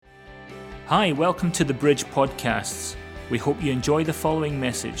Hi, welcome to the Bridge Podcasts. We hope you enjoy the following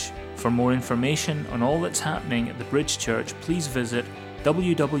message. For more information on all that's happening at the Bridge Church, please visit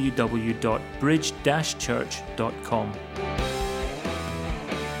www.bridge-church.com.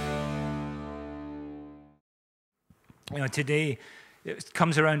 You know, today, it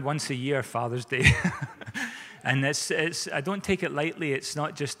comes around once a year, Father's Day. And it's I don't take it lightly. It's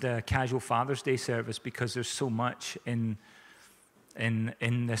not just a casual Father's Day service, because there's so much in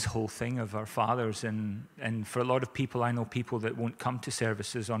this whole thing of our fathers, and for a lot of people, I know people that won't come to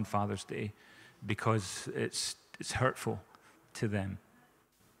services on Father's Day because it's hurtful to them.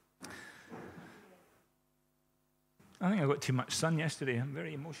 I think I got too much sun yesterday. I'm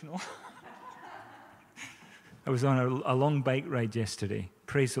very emotional. I was on a long bike ride yesterday.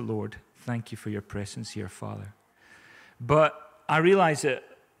 Praise the Lord. Thank you for your presence here, Father. But I realize that,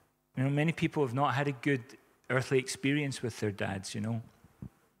 you know, many people have not had a good earthly experience with their dads, you know,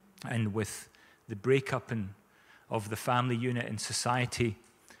 and with the breakup of the family unit in society.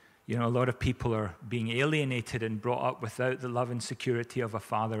 You know, a lot of people are being alienated and brought up without the love and security of a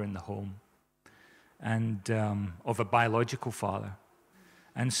father in the home, and of a biological father.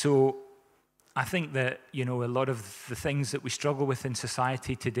 And so I think that, you know, a lot of the things that we struggle with in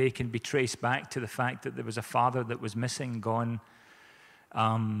society today can be traced back to the fact that there was a father that was missing, gone,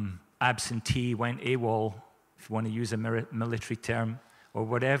 absentee, went AWOL, if you want to use a military term, or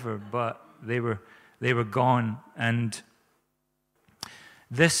whatever, but they were gone. And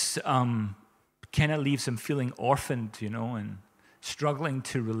this kind of leaves them feeling orphaned, you know, and struggling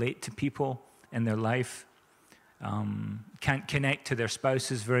to relate to people in their life, can't connect to their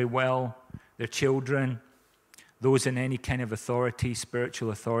spouses very well, their children, those in any kind of authority,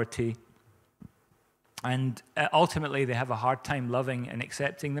 spiritual authority. And ultimately, they have a hard time loving and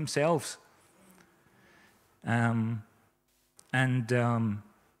accepting themselves.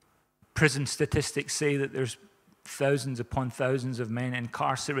 Prison statistics say that there's thousands upon thousands of men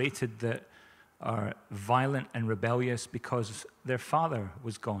incarcerated that are violent and rebellious because their father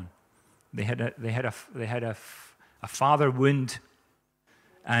was gone. They had a father wound,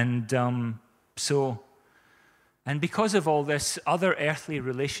 and because of all this, other earthly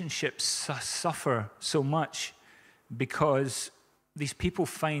relationships suffer so much, because these people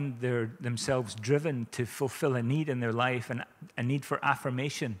find themselves driven to fulfill a need in their life, and a need for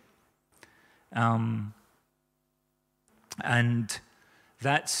affirmation. And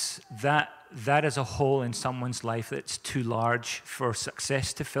that is a hole in someone's life that's too large for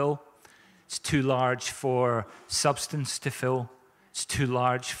success to fill. It's too large for substance to fill. It's too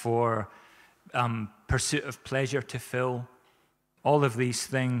large for pursuit of pleasure to fill. All of these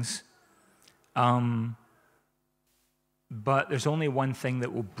things. But there's only one thing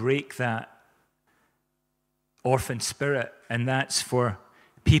that will break that orphan spirit, and that's for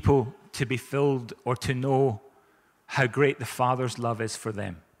people to be filled or to know how great the Father's love is for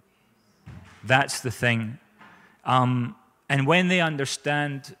them. That's the thing. And when they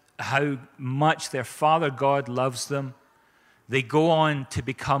understand how much their Father God loves them, they go on to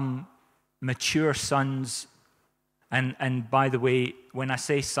become mature sons. And by the way, when I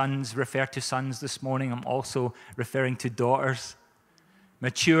say sons, refer to sons this morning, I'm also referring to daughters.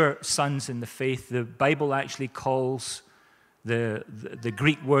 Mature sons in the faith. The Bible actually calls the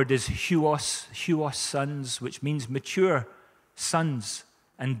Greek word is huios sons, which means mature sons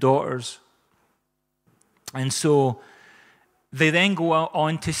and daughters. And so they then go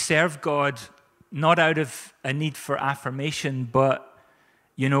on to serve God, not out of a need for affirmation, but,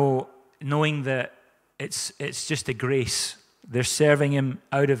 you know, knowing that it's just a grace. They're serving Him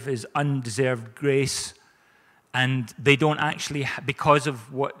out of His undeserved grace, and they don't actually, because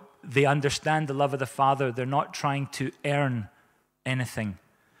of what they understand the love of the Father, they're not trying to earn anything.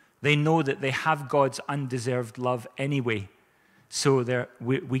 They know that they have God's undeserved love anyway, so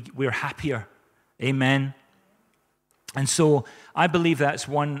we're happier. Amen. And so I believe that's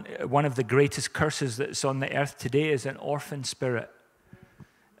one of the greatest curses that's on the earth today, is an orphan spirit.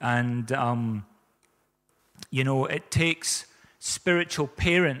 And you know, it takes spiritual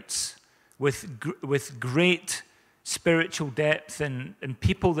parents with great spiritual depth, and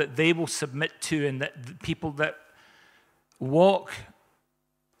people that they will submit to, and that people that walk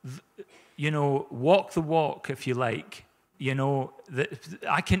the walk, if you like. You know, that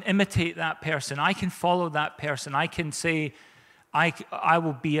I can imitate that person. I can follow that person. I can say, I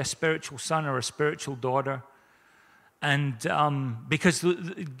will be a spiritual son or a spiritual daughter. And because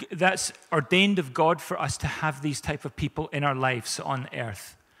that's ordained of God for us to have these type of people in our lives on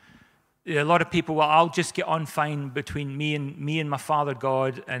earth. A lot of people, well, I'll just get on fine between me and my Father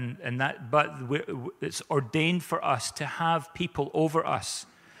God, and that. But it's ordained for us to have people over us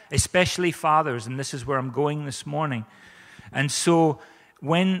especially fathers, and this is where I'm going this morning. And so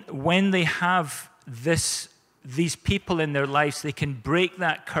when they have these people in their lives, they can break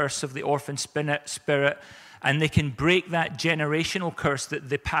that curse of the orphan spirit, and they can break that generational curse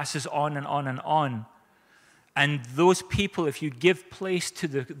that passes on and on and on. And those people, if you give place to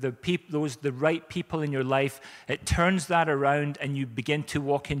the right people in your life, it turns that around and you begin to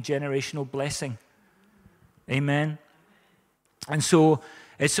walk in generational blessing. Amen? And so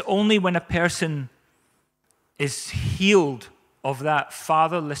it's only when a person is healed of that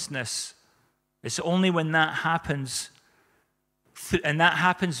fatherlessness, it's only when that happens, and that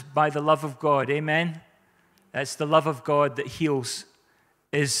happens by the love of God. Amen? That's the love of God that heals,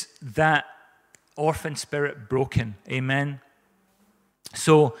 is that orphan spirit broken. Amen?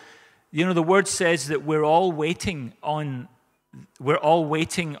 So, the word says that we're all waiting on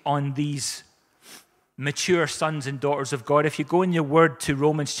these mature sons and daughters of God. If you go in your word to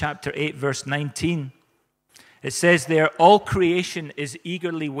Romans chapter 8, verse 19, it says there, all creation is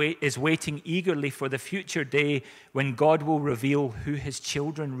waiting eagerly for the future day when God will reveal who his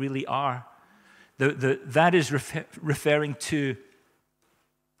children really are. That is referring to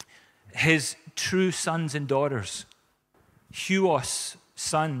his true sons and daughters, huios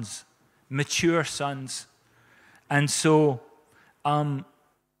sons, mature sons. And so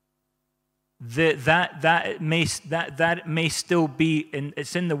that may still be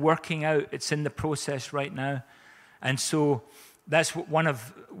it's in the working out, it's in the process right now. And so that's one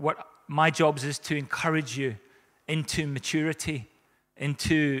of what my job is to encourage you into maturity,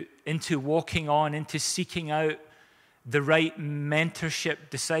 into walking on, into seeking out the right mentorship,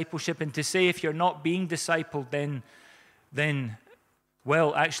 discipleship, and to say if you're not being discipled, then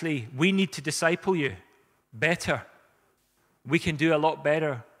well, actually, we need to disciple you better. We can do a lot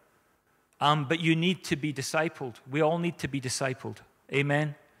better. But you need to be discipled. We all need to be discipled.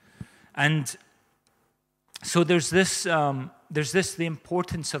 Amen? And so there's the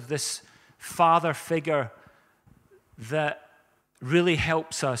importance of this father figure that really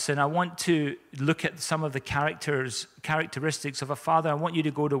helps us. And I want to look at some of the characteristics of a father. I want you to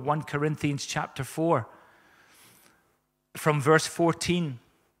go to 1 Corinthians chapter 4 from verse 14.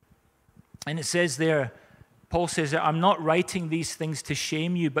 And it says there, Paul says, I'm not writing these things to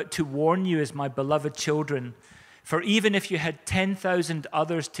shame you, but to warn you as my beloved children. For even if you had 10,000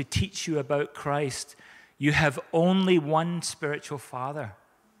 others to teach you about Christ, you have only one spiritual father.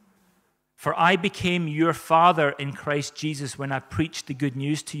 For I became your father in Christ Jesus when I preached the good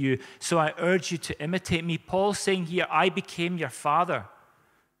news to you. So I urge you to imitate me. Paul's saying here, I became your father.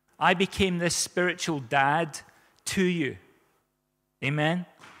 I became this spiritual dad to you. Amen?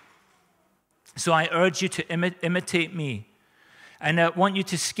 So I urge you to imitate me. And I want you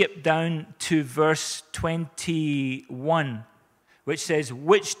to skip down to verse 21, which says,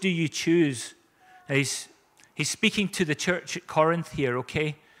 which do you choose? He's speaking to the church at Corinth here,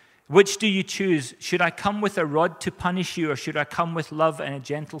 okay? Which do you choose? Should I come with a rod to punish you, or should I come with love and a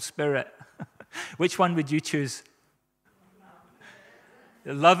gentle spirit? Which one would you choose?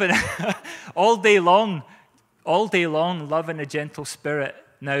 Love and all day long, love and a gentle spirit.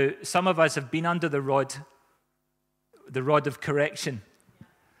 Now, some of us have been under the rod of correction,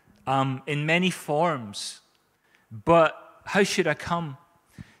 in many forms. But how should I come?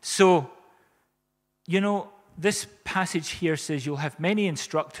 So, this passage here says you'll have many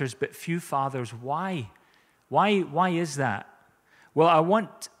instructors, but few fathers. Why? Why is that? Well, I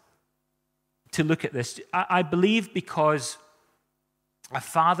want to look at this. I believe because a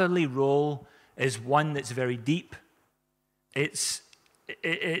fatherly role is one that's very deep. It's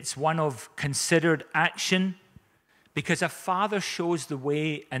one of considered action, because a father shows the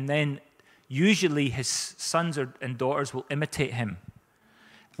way, and then usually his sons and daughters will imitate him.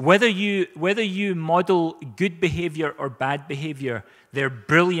 Whether you model good behavior or bad behavior, they're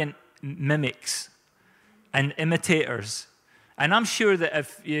brilliant mimics and imitators. And I'm sure that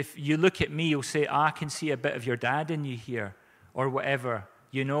if you look at me, you'll say, I can see a bit of your dad in you here, or whatever,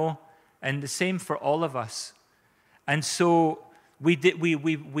 And the same for all of us. And so we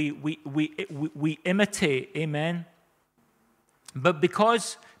imitate, amen. But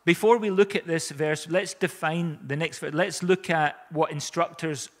before we look at this verse, let's define the next verse. Let's look at what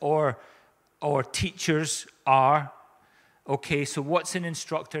instructors or teachers are. Okay, so what's an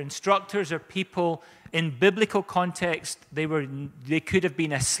instructor? Instructors are people in biblical context. They could have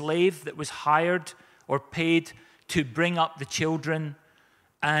been a slave that was hired or paid to bring up the children,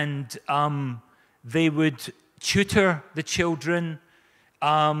 and they would tutor the children.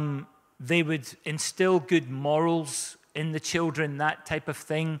 They would instill good morals in the children, that type of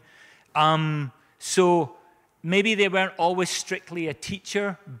thing. So maybe they weren't always strictly a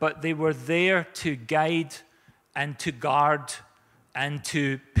teacher, but they were there to guide and to guard and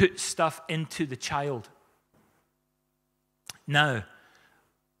to put stuff into the child. Now,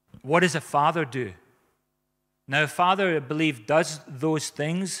 what does a father do? Now, a father, I believe, does those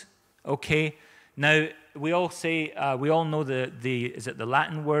things, okay? Now, we all say, we all know is it the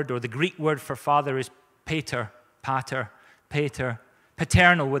Latin word or the Greek word for father is pater,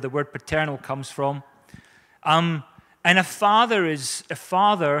 paternal, where the word paternal comes from. And a father is a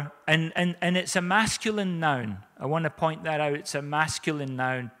father, and it's a masculine noun. I want to point that out. It's a masculine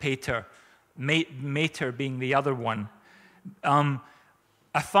noun, pater, mater being the other one.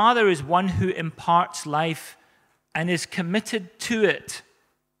 A father is one who imparts life and is committed to it.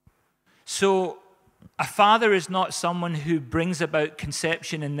 So a father is not someone who brings about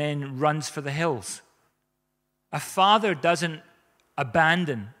conception and then runs for the hills. A father doesn't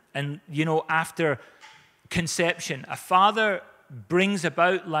abandon and, after conception. A father brings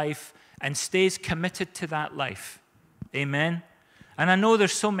about life and stays committed to that life. Amen? And I know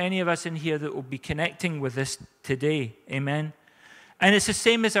there's so many of us in here that will be connecting with this today. Amen? And it's the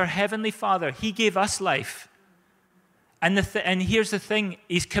same as our Heavenly Father. He gave us life. And here's the thing,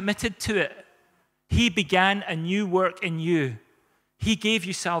 He's committed to it. He began a new work in you. He gave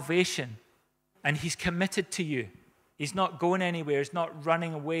you salvation, and He's committed to you. He's not going anywhere. He's not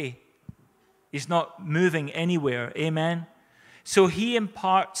running away. He's not moving anywhere. Amen? So He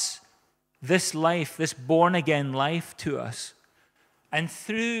imparts this life, this born-again life to us. And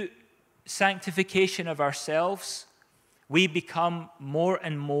through sanctification of ourselves, we become more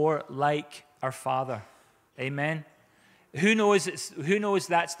and more like our Father. Amen? Who knows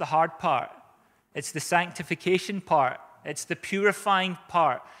that's the hard part? It's the sanctification part. It's the purifying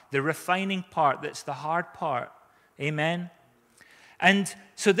part, the refining part that's the hard part. Amen? And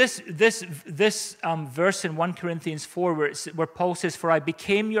so this verse in 1 Corinthians 4 where Paul says, "For I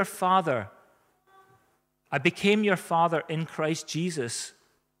became your father. I became your father in Christ Jesus."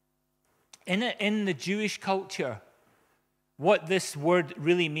 In the Jewish culture, what this word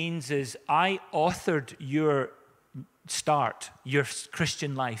really means is, I authored your start, your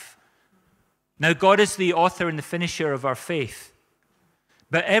Christian life. Now, God is the author and the finisher of our faith.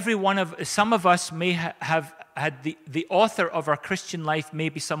 But some of us may have had the author of our Christian life may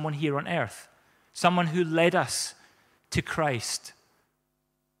be someone here on earth, someone who led us to Christ.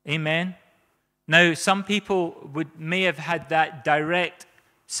 Amen? Now, some people may have had that direct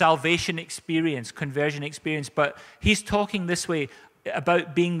salvation experience, conversion experience, but he's talking this way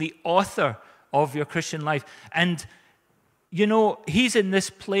about being the author of your Christian life. And, he's in this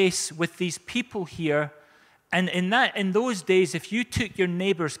place with these people here, and in those days, if you took your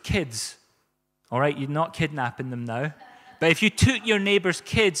neighbor's kids, all right, you're not kidnapping them now, but if you took your neighbor's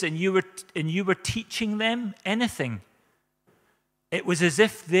kids and you were teaching them anything, it was as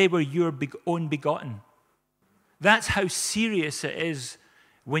if they were your own begotten. That's how serious it is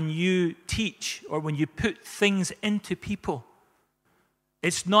when you teach or when you put things into people.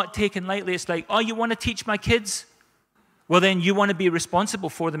 It's not taken lightly. It's like, oh, you want to teach my kids? Well, then you want to be responsible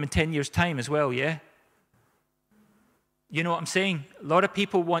for them in 10 years' time as well, yeah? You know what I'm saying? A lot of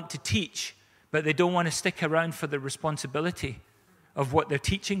people want to teach, but they don't want to stick around for the responsibility of what their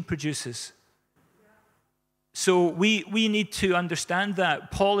teaching produces. So we need to understand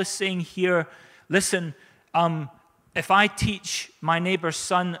that. Paul is saying here, listen, if I teach my neighbor's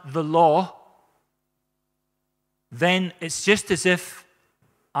son the law, then it's just as if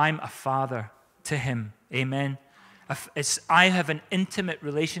I'm a father to him. Amen? I have an intimate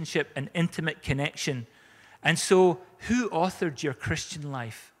relationship, an intimate connection. And so, who authored your Christian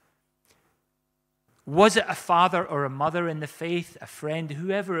life? Was it a father or a mother in the faith, a friend,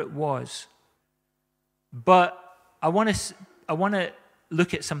 whoever it was? But I want to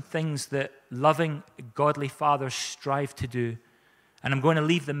look at some things that loving, godly fathers strive to do. And I'm going to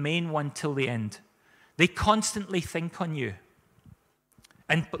leave the main one till the end. They constantly think on you.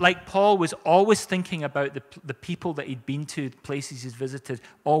 And like Paul was always thinking about the people that he'd been to, the places he's visited,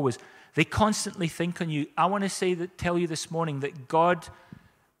 always. They constantly think on you. I want to tell you this morning that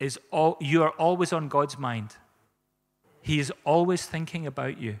you are always on God's mind. He is always thinking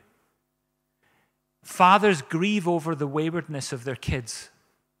about you. Fathers grieve over the waywardness of their kids.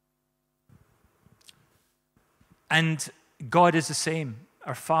 And God is the same.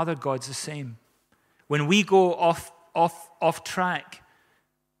 Our Father God's the same. When we go off track,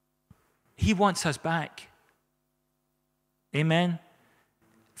 He wants us back. Amen?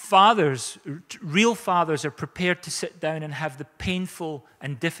 Fathers, real fathers, are prepared to sit down and have the painful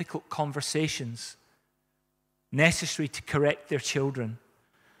and difficult conversations necessary to correct their children.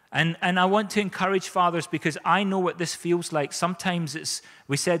 And I want to encourage fathers because I know what this feels like. Sometimes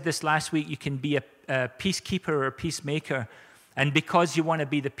we said this last week, you can be a peacekeeper or a peacemaker. And because you want to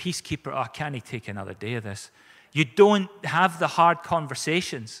be the peacekeeper, oh, can he take another day of this? You don't have the hard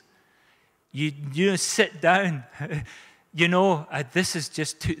conversations. You sit down. This is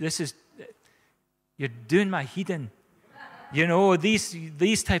just you're doing my head in.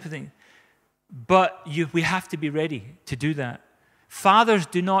 These type of things. But we have to be ready to do that. Fathers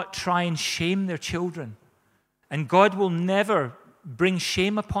do not try and shame their children. And God will never bring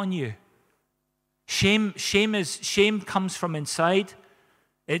shame upon you. Shame comes from inside.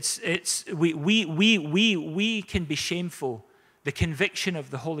 We can be shameful. The conviction of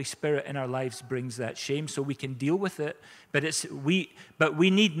the Holy Spirit in our lives brings that shame, so we can deal with it. But we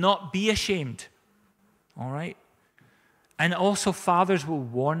need not be ashamed. All right? And also fathers will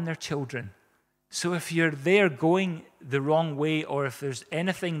warn their children. So if you're there going the wrong way, or if there's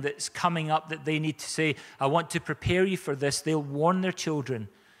anything that's coming up that they need to say, I want to prepare you for this, they'll warn their children.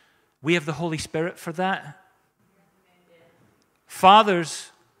 We have the Holy Spirit for that.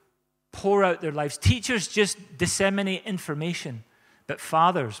 Fathers pour out their lives. Teachers just disseminate information, but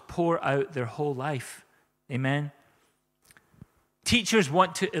fathers pour out their whole life. Amen. Teachers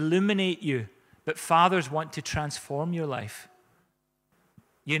want to illuminate you, but fathers want to transform your life.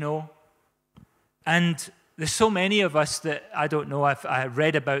 And there's so many of us that, I don't know, I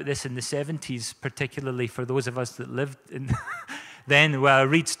read about this in the 70s, particularly for those of us that lived in then. Well, I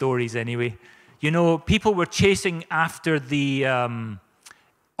read stories anyway. People were chasing after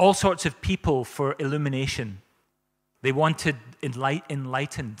all sorts of people for illumination. They wanted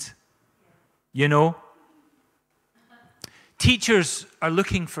enlightened. Teachers are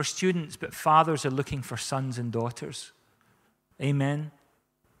looking for students, but fathers are looking for sons and daughters. Amen.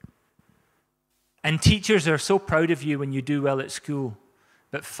 And teachers are so proud of you when you do well at school,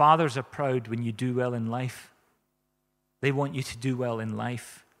 but fathers are proud when you do well in life. They want you to do well in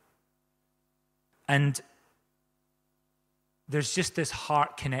life. And there's just this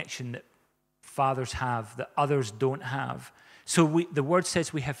heart connection that fathers have that others don't have. So the word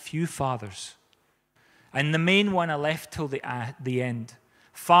says we have few fathers. And the main one I left till the end.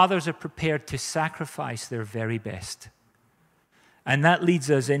 Fathers are prepared to sacrifice their very best. And that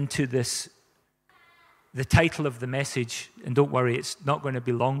leads us into the title of the message, and don't worry, it's not going to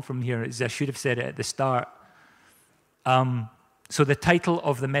be long from here, as I should have said it at the start. So the title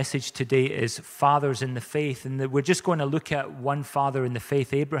of the message today is Fathers in the Faith, and we're just going to look at one father in the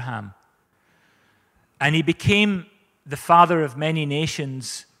faith, Abraham. And he became the father of many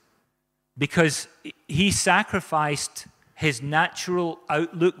nations because he sacrificed his natural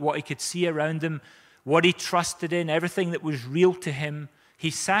outlook, what he could see around him, what he trusted in, everything that was real to him. He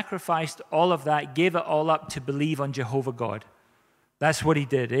sacrificed all of that, gave it all up to believe on Jehovah God. That's what he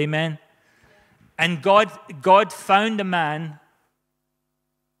did. Amen. And God found a man,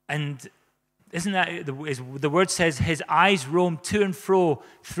 and isn't that the word says his eyes roamed to and fro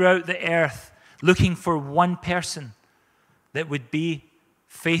throughout the earth, looking for one person that would be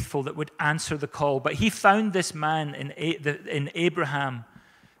faithful, that would answer the call. But he found this man in Abraham,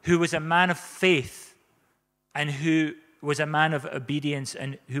 who was a man of faith and who was a man of obedience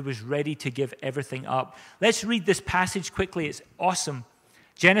and who was ready to give everything up. Let's read this passage quickly. It's awesome.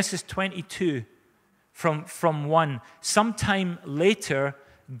 Genesis 22 from 1. Sometime later,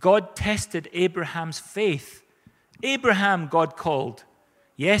 God tested Abraham's faith. Abraham, God called.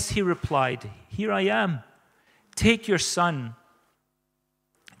 Yes, he replied, here I am. Take your son.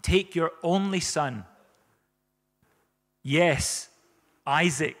 Take your only son. Yes,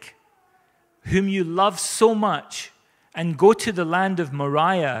 Isaac, whom you love so much, and go to the land of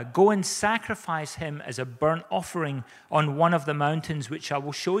Moriah. Go and sacrifice him as a burnt offering on one of the mountains which I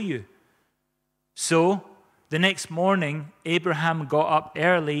will show you. So the next morning, Abraham got up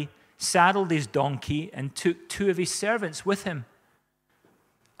early, saddled his donkey, and took 2 of his servants with him,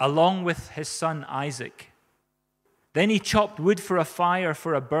 along with his son Isaac. Then he chopped wood for a fire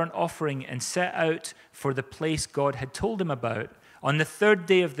for a burnt offering and set out for the place God had told him about. On the 3rd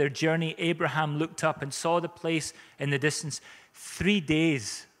day of their journey, Abraham looked up and saw the place in the distance. 3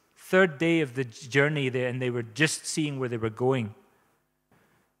 days, 3rd day of the journey there, and they were just seeing where they were going.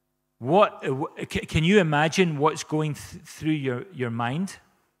 Can you imagine what's going through your mind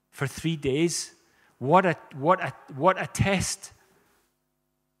for 3 days? What a test.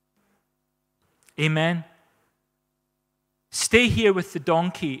 Amen. Stay here with the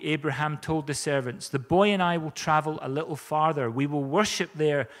donkey, Abraham told the servants. The boy and I will travel a little farther. We will worship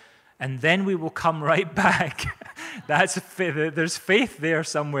there, and then we will come right back. There's faith there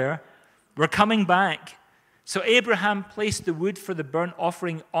somewhere. We're coming back. So Abraham placed the wood for the burnt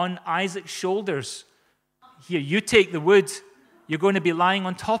offering on Isaac's shoulders. Here, you take the wood. You're going to be lying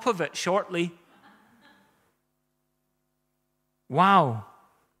on top of it shortly. Wow.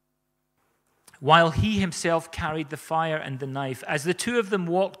 While he himself carried the fire and the knife. As the two of them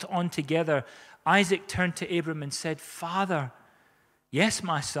walked on together, Isaac turned to Abram and said, "Father." "Yes,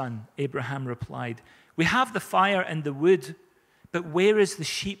 my son," Abraham replied. "We have the fire and the wood, but where is the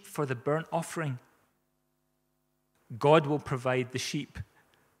sheep for the burnt offering?" "God will provide the sheep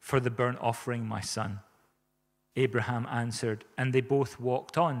for the burnt offering, my son," Abraham answered, and they both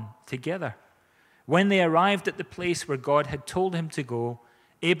walked on together. When they arrived at the place where God had told him to go,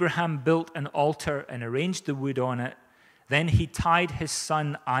 Abraham built an altar and arranged the wood on it. Then he tied his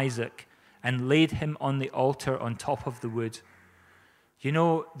son Isaac and laid him on the altar on top of the wood. You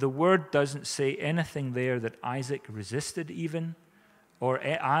know, the word doesn't say anything there that Isaac resisted even, or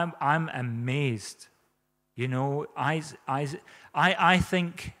I'm amazed. You know, I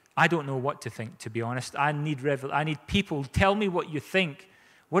think, I don't know what to think, to be honest. I need people, tell me what you think.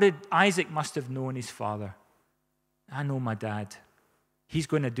 What did Isaac must have known his father? I know my dad. He's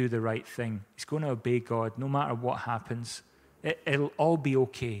going to do the right thing. He's going to obey God no matter what happens. It'll all be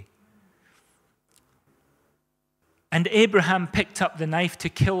okay. And Abraham picked up the knife to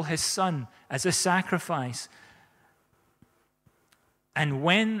kill his son as a sacrifice. And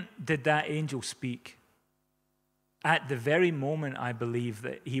when did that angel speak? At the very moment, I believe,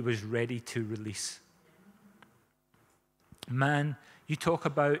 that he was ready to release. Man, you talk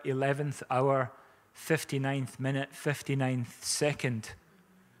about 11th hour, 59th minute, 59th second.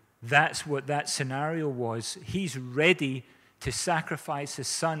 That's what that scenario was. He's ready to sacrifice his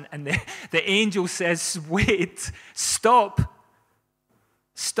son. And the angel says, "Wait, stop.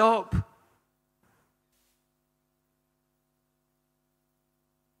 Stop."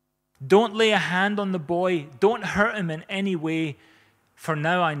 Don't lay a hand on the boy. Don't hurt him in any way. For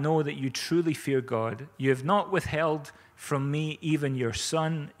now I know that you truly fear God. You have not withheld from me even your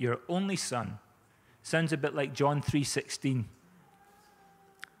son, your only son. Sounds a bit like John 3:16.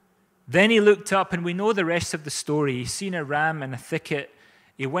 Then he looked up, and we know the rest of the story. He seen a ram in a thicket.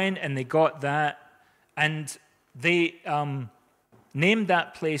 He went and they got that. And they named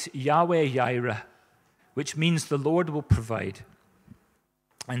that place Yahweh Yireh, which means the Lord will provide.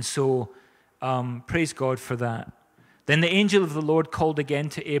 And so, praise God for that. Then the angel of the Lord called again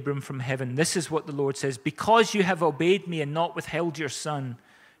to Abram from heaven. This is what the Lord says: "Because you have obeyed me and not withheld your son,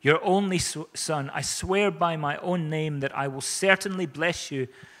 your only son, I swear by my own name that I will certainly bless you.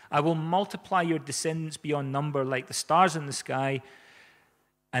 I will multiply your descendants beyond number, like the stars in the sky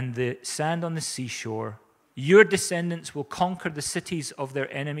and the sand on the seashore. Your descendants will conquer the cities of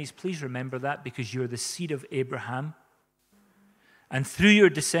their enemies." Please remember that, because you're the seed of Abraham. "And through your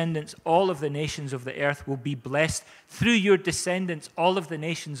descendants, all of the nations of the earth will be blessed." Through your descendants, all of the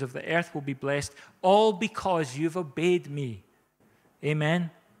nations of the earth will be blessed, all because you've obeyed me.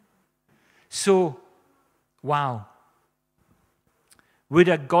 Amen. So, wow. Would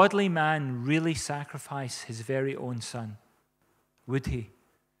a godly man really sacrifice his very own son? Would he?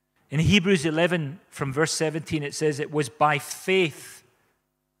 In Hebrews 11, from verse 17, it says it was by faith.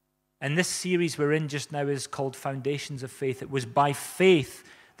 And this series we're in just now is called Foundations of Faith. It was by faith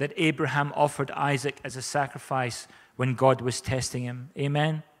that Abraham offered Isaac as a sacrifice when God was testing him.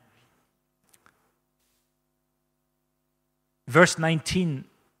 Amen? Verse 19,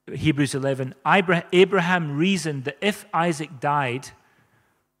 Hebrews 11, Abraham reasoned that if Isaac died,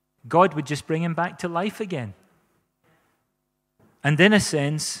 God would just bring him back to life again. And in a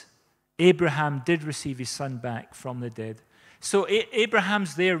sense, Abraham did receive his son back from the dead. So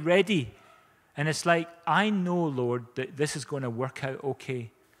Abraham's there ready. And it's like, I know, Lord, that this is going to work out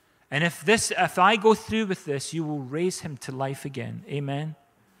okay. And if I go through with this, you will raise him to life again. Amen.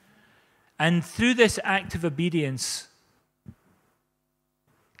 And through this act of obedience,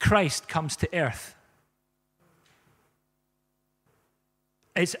 Christ comes to earth.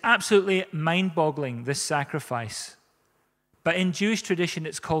 It's absolutely mind-boggling, this sacrifice. But in Jewish tradition,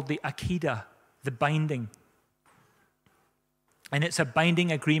 it's called the Akedah, the binding. And it's a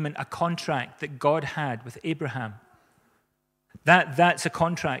binding agreement, a contract that God had with Abraham. That's a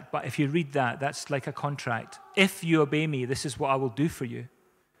contract, but if you read that, that's like a contract. If you obey me, this is what I will do for you.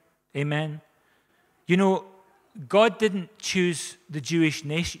 Amen. You know, God didn't choose the Jewish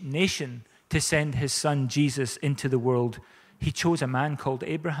nation to send his son Jesus into the world. He chose a man called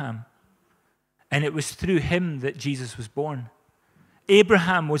Abraham. And it was through him that Jesus was born.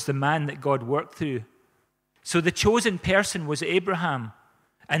 Abraham was the man that God worked through. So the chosen person was Abraham.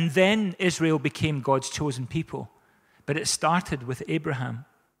 And then Israel became God's chosen people. But it started with Abraham.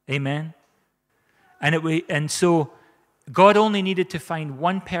 Amen. And so God only needed to find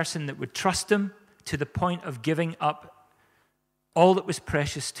one person that would trust him to the point of giving up all that was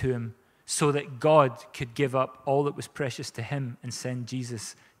precious to him so that God could give up all that was precious to him and send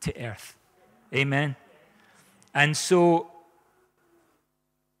Jesus to earth. Amen. And so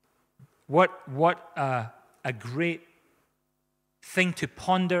what a great thing to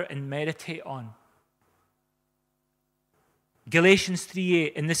ponder and meditate on. Galatians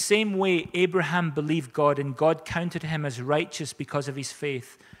 3:8, in the same way Abraham believed God and God counted him as righteous because of his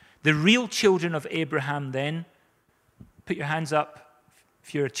faith. The real children of Abraham then, put your hands up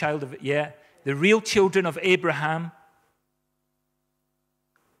if you're a child of it, yeah. The real children of Abraham,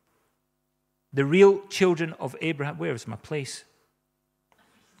 where is my place?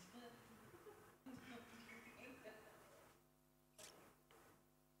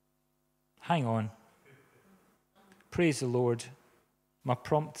 Hang on. Praise the Lord. My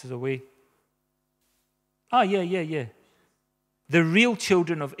prompt is away. Yeah. The real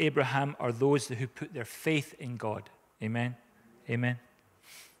children of Abraham are those who put their faith in God. Amen. Amen.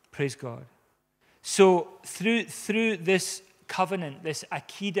 Praise God. So through this covenant, this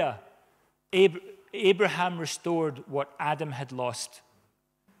Akedah, Abraham restored what Adam had lost.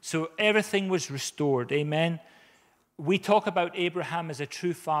 So everything was restored. Amen. We talk about Abraham as a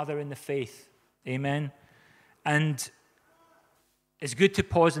true father in the faith. Amen. And it's good to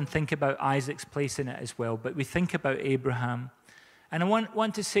pause and think about Isaac's place in it as well. But we think about Abraham. And I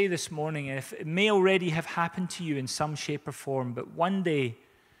want to say this morning, if it may already have happened to you in some shape or form, but one day,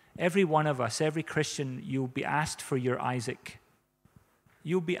 every one of us, every Christian, you'll be asked for your Isaac.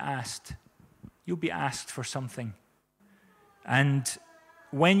 You'll be asked. You'll be asked for something. And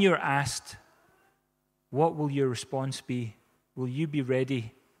when you're asked, what will your response be? Will you be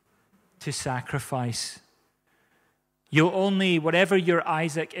ready to sacrifice? Whatever your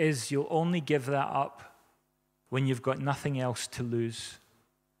Isaac is, you'll only give that up when you've got nothing else to lose.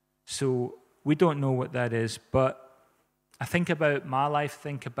 So we don't know what that is, but I think about my life,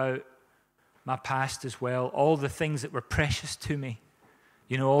 think about my past as well, all the things that were precious to me.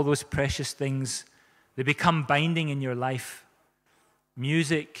 You know, all those precious things, they become binding in your life.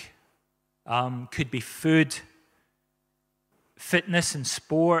 Music, could be food, fitness and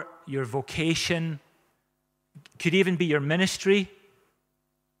sport, your vocation, could even be your ministry,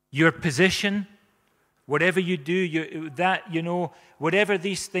 your position, whatever you do, whatever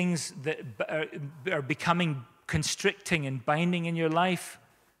these things that are becoming constricting and binding in your life,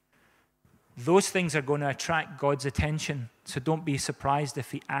 those things are going to attract God's attention. So don't be surprised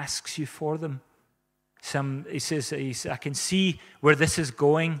if he asks you for them. He says, I can see where this is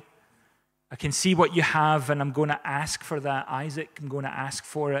going. I can see what you have, and I'm going to ask for that. Isaac, I'm going to ask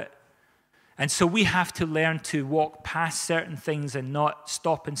for it. And so we have to learn to walk past certain things and not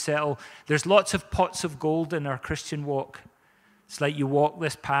stop and settle. There's lots of pots of gold in our Christian walk. It's like you walk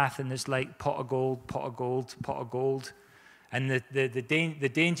this path, and there's like pot of gold, pot of gold, pot of gold. And the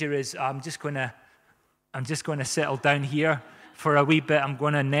danger is, I'm just going to settle down here for a wee bit. I'm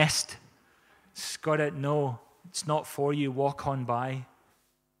going to nest. No, it's not for you. Walk on by.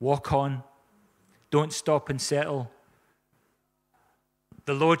 Walk on. Don't stop and settle.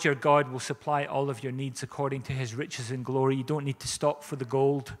 The Lord your God will supply all of your needs according to his riches and glory. You don't need to stop for the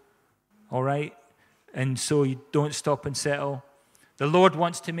gold, all right? And so you don't stop and settle. The Lord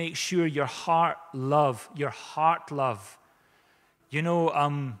wants to make sure your heart love. You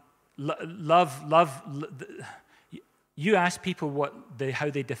know, love. You ask people how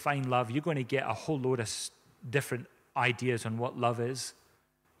they define love, you're going to get a whole load of different ideas on what love is.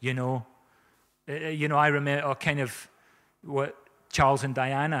 You know, I remember kind of what Charles and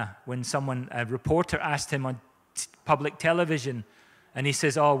Diana, when a reporter asked him on public television, and he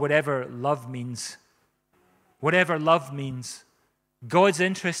says, whatever love means. Whatever love means. God's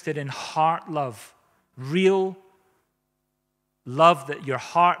interested in heart love, real love that your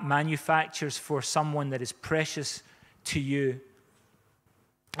heart manufactures for someone that is precious to you.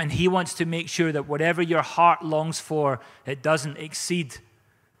 And he wants to make sure that whatever your heart longs for, it doesn't exceed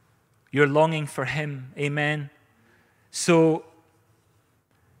your longing for him. Amen. So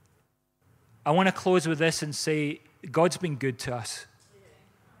I want to close with this and say, God's been good to us.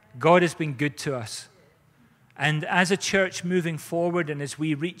 God has been good to us. And as a church moving forward, and as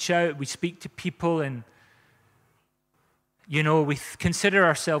we reach out, we speak to people, and, we consider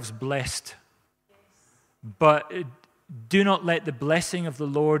ourselves blessed. But do not let the blessing of the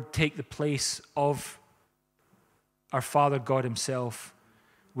Lord take the place of our Father God himself.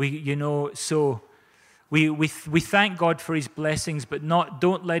 We thank God for his blessings, but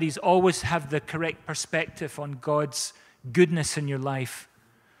don't let us always have the correct perspective on God's goodness in your life.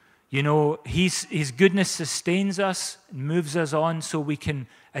 You know, His goodness sustains us, moves us on so we can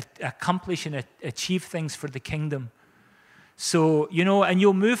accomplish and achieve things for the kingdom. So, you know, and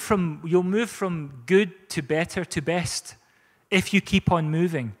you'll move from good to better to best if you keep on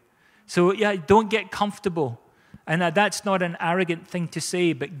moving. So, yeah, don't get comfortable. And that's not an arrogant thing to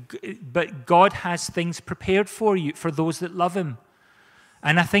say, but God has things prepared for you, for those that love Him.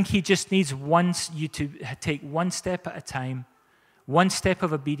 And I think He just needs you to take one step at a time, one step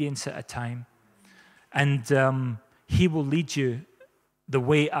of obedience at a time. And He will lead you the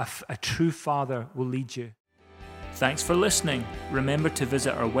way a true father will lead you. Thanks for listening. Remember to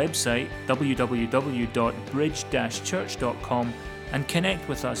visit our website, www.bridge-church.com, and connect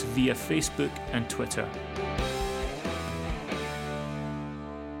with us via Facebook and Twitter.